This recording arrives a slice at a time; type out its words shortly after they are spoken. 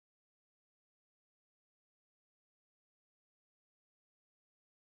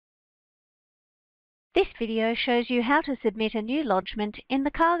This video shows you how to submit a new lodgement in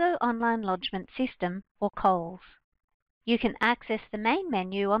the Cargo Online Lodgement System, or COLS. You can access the main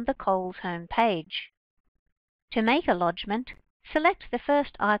menu on the COLS home page. To make a lodgement, select the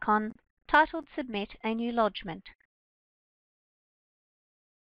first icon titled Submit a New Lodgement.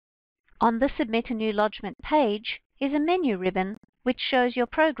 On the Submit a New Lodgement page is a menu ribbon which shows your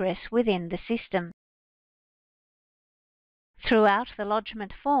progress within the system. Throughout the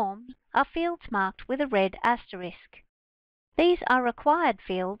lodgement form are fields marked with a red asterisk. These are required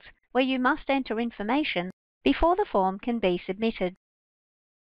fields where you must enter information before the form can be submitted.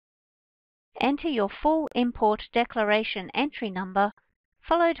 Enter your full import declaration entry number,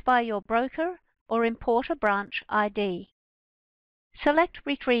 followed by your broker or importer branch ID. Select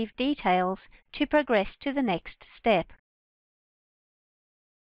Retrieve Details to progress to the next step.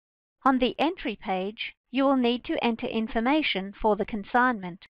 On the entry page, you will need to enter information for the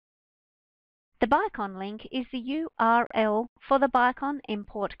consignment. The BICON link is the URL for the BICON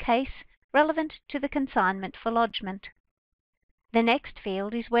import case relevant to the consignment for lodgement. The next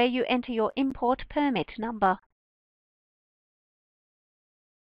field is where you enter your import permit number.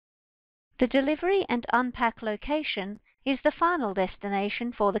 The delivery and unpack location is the final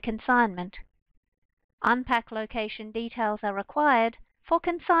destination for the consignment. Unpack location details are required for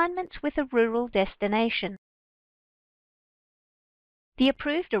consignments with a rural destination. The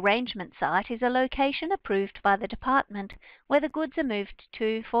approved arrangement site is a location approved by the department where the goods are moved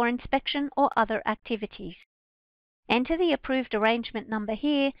to for inspection or other activities. Enter the approved arrangement number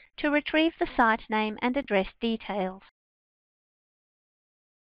here to retrieve the site name and address details.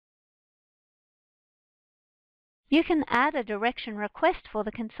 You can add a direction request for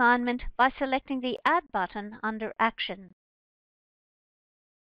the consignment by selecting the Add button under Action.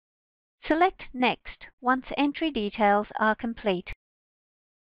 Select Next once entry details are complete.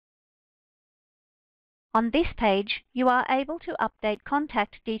 On this page, you are able to update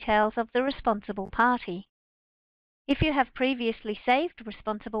contact details of the responsible party. If you have previously saved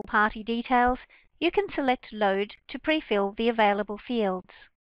responsible party details, you can select Load to pre-fill the available fields.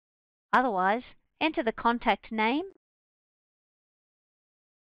 Otherwise, enter the contact name,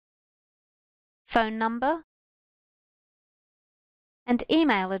 phone number, and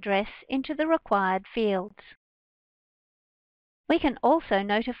email address into the required fields. We can also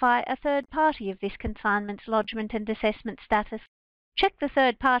notify a third party of this consignment's lodgement and assessment status. Check the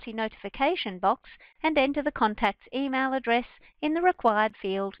third party notification box and enter the contact's email address in the required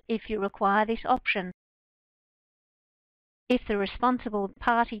field if you require this option. If the responsible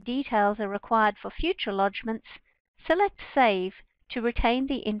party details are required for future lodgements, select Save to retain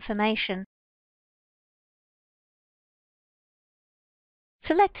the information.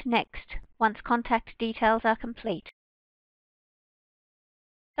 Select Next once contact details are complete.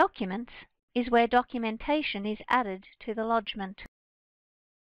 Documents is where documentation is added to the lodgement.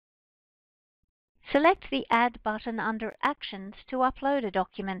 Select the Add button under Actions to upload a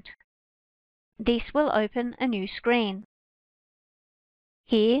document. This will open a new screen.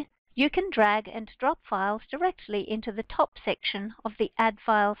 Here, you can drag and drop files directly into the top section of the Add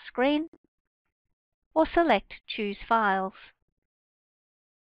Files screen, or select Choose Files.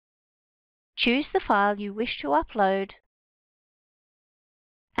 Choose the file you wish to upload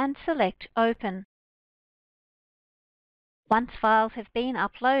and select Open. Once files have been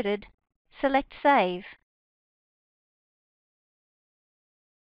uploaded, select Save.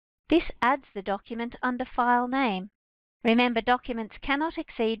 This adds the document under file name. Remember, documents cannot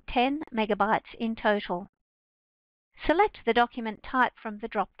exceed 10 megabytes in total. Select the document type from the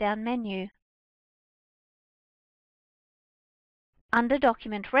drop-down menu. Under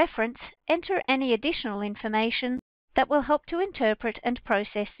Document Reference, enter any additional information that will help to interpret and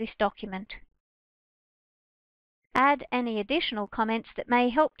process this document. Add any additional comments that may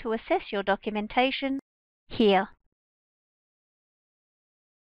help to assess your documentation here.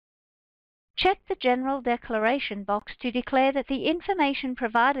 Check the General Declaration box to declare that the information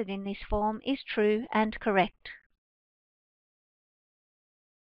provided in this form is true and correct.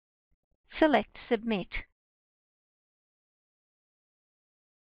 Select Submit.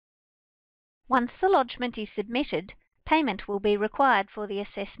 Once the lodgement is submitted, payment will be required for the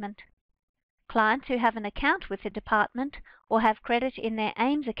assessment. Clients who have an account with the department or have credit in their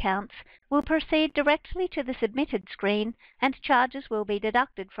AIMS accounts will proceed directly to the submitted screen and charges will be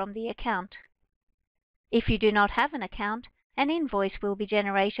deducted from the account. If you do not have an account, an invoice will be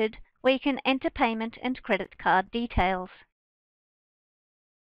generated where you can enter payment and credit card details.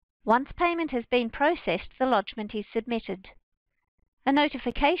 Once payment has been processed, the lodgement is submitted. A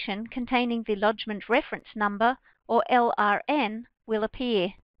notification containing the lodgement reference number, or LRN, will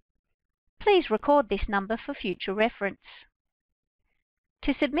appear. Please record this number for future reference.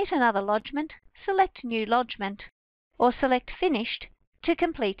 To submit another lodgement, select New Lodgement, or select Finished to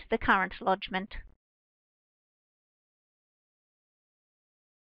complete the current lodgement.